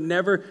of you have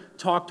never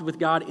talked with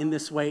God in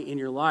this way in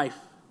your life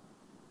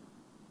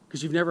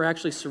because you've never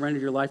actually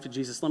surrendered your life to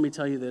Jesus. Let me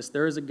tell you this.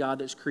 There is a God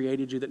that's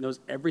created you, that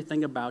knows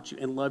everything about you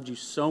and loved you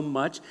so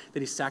much that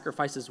he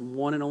sacrificed his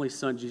one and only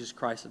son, Jesus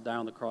Christ, to die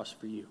on the cross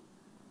for you.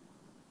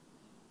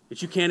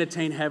 That you can't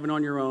attain heaven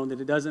on your own,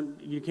 that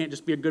you can't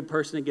just be a good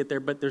person and get there,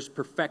 but there's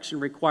perfection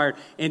required.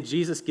 And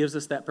Jesus gives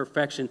us that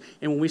perfection.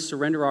 And when we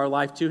surrender our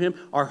life to him,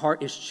 our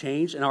heart is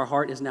changed, and our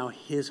heart is now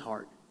his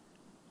heart.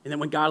 And then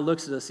when God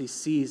looks at us, he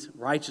sees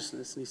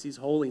righteousness and he sees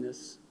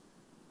holiness.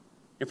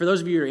 And for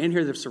those of you who are in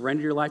here that have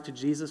surrendered your life to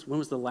Jesus, when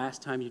was the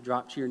last time you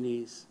dropped to your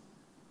knees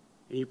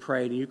and you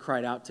prayed and you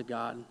cried out to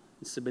God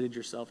and submitted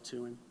yourself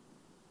to him?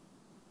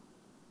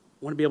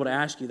 I want to be able to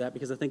ask you that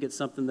because I think it's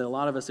something that a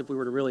lot of us, if we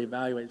were to really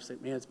evaluate, we'd say,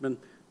 man, it's been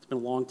a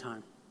long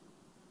time.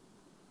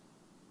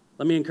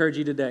 Let me encourage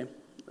you today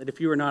that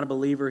if you are not a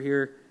believer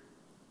here,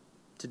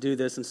 to do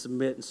this and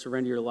submit and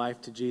surrender your life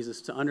to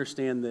Jesus, to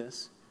understand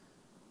this.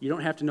 You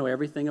don't have to know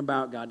everything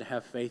about God to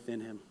have faith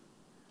in him.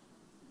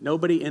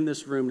 Nobody in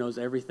this room knows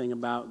everything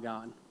about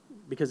God,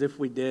 because if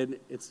we did,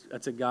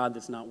 it's a God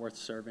that's not worth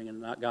serving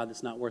and a God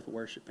that's not worth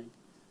worshiping.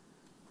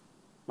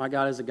 My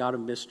God is a God of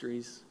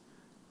mysteries,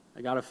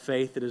 a God of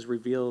faith that is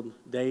revealed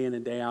day in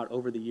and day out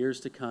over the years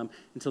to come,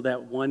 until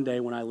that one day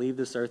when I leave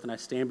this earth and I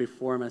stand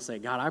before him and I say,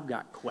 God, I've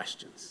got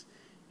questions.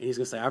 And he's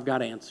going to say, I've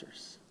got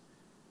answers.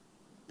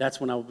 That's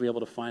when I will be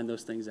able to find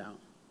those things out,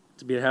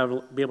 to be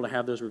able to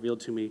have those revealed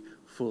to me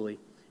fully.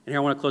 And here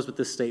I want to close with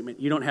this statement.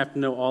 You don't have to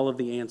know all of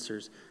the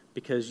answers,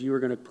 because you are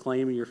going to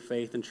claim your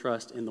faith and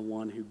trust in the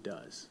one who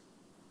does.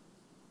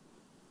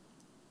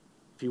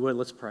 If you would,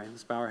 let's pray.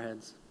 Let's bow our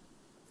heads.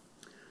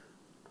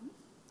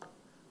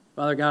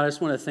 Father God, I just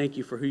want to thank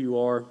you for who you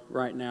are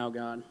right now,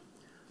 God. I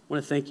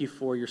want to thank you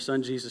for your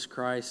son, Jesus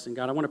Christ. And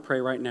God, I want to pray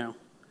right now.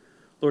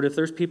 Lord, if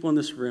there's people in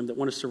this room that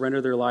want to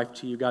surrender their life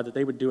to you, God, that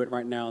they would do it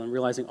right now, and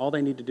realizing all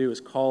they need to do is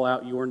call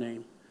out your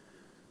name,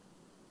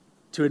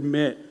 to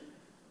admit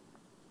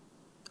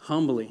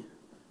humbly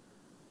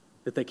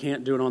that they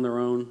can't do it on their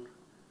own,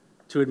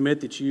 to admit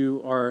that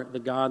you are the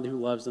God who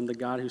loves them, the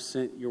God who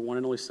sent your one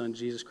and only Son,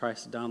 Jesus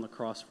Christ, to die on the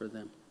cross for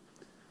them.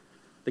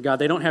 The God,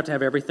 they don't have to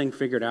have everything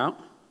figured out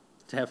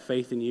to have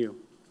faith in you.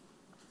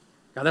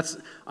 God,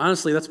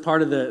 that's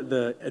part of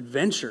the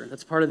adventure.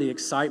 That's part of the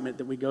excitement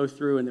that we go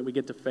through and that we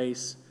get to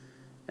face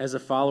as a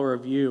follower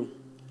of you,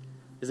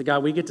 is that,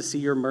 God, we get to see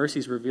your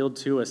mercies revealed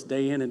to us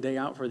day in and day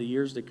out for the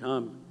years to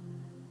come.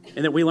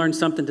 And that we learned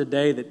something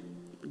today that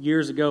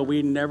years ago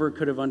we never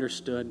could have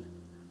understood.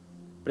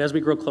 But as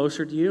we grow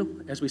closer to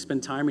you, as we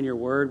spend time in your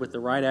word with the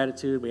right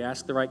attitude, we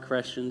ask the right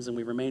questions, and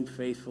we remain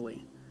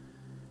faithfully,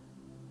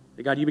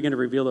 that, God, you begin to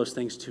reveal those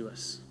things to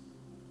us.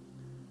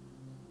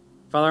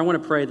 Father, I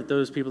want to pray that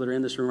those people that are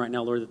in this room right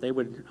now, Lord, that they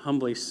would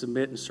humbly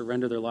submit and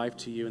surrender their life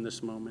to you in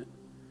this moment.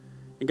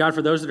 And God,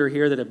 for those that are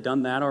here that have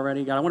done that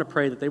already, God, I want to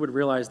pray that they would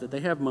realize that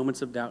they have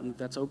moments of doubt, and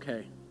that's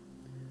okay.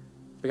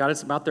 But God,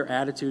 it's about their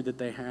attitude that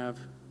they have.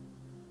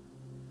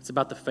 It's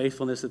about the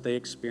faithfulness that they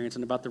experience,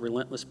 and about the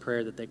relentless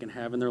prayer that they can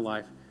have in their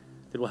life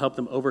that will help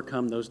them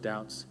overcome those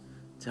doubts,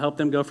 to help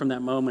them go from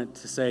that moment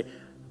to say,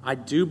 I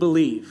do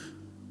believe,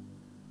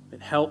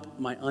 but help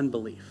my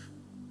unbelief.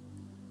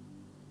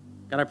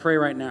 God, I pray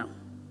right now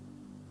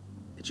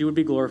that you would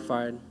be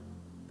glorified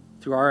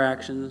through our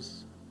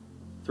actions,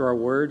 through our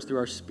words, through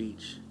our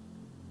speech.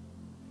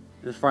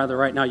 And Father,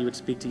 right now you would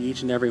speak to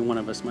each and every one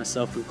of us,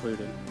 myself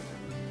included.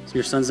 It's in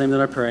your Son's name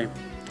that I pray.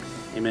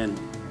 Amen.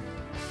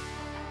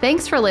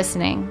 Thanks for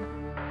listening.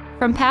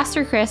 From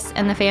Pastor Chris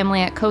and the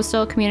family at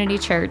Coastal Community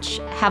Church,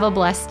 have a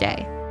blessed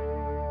day.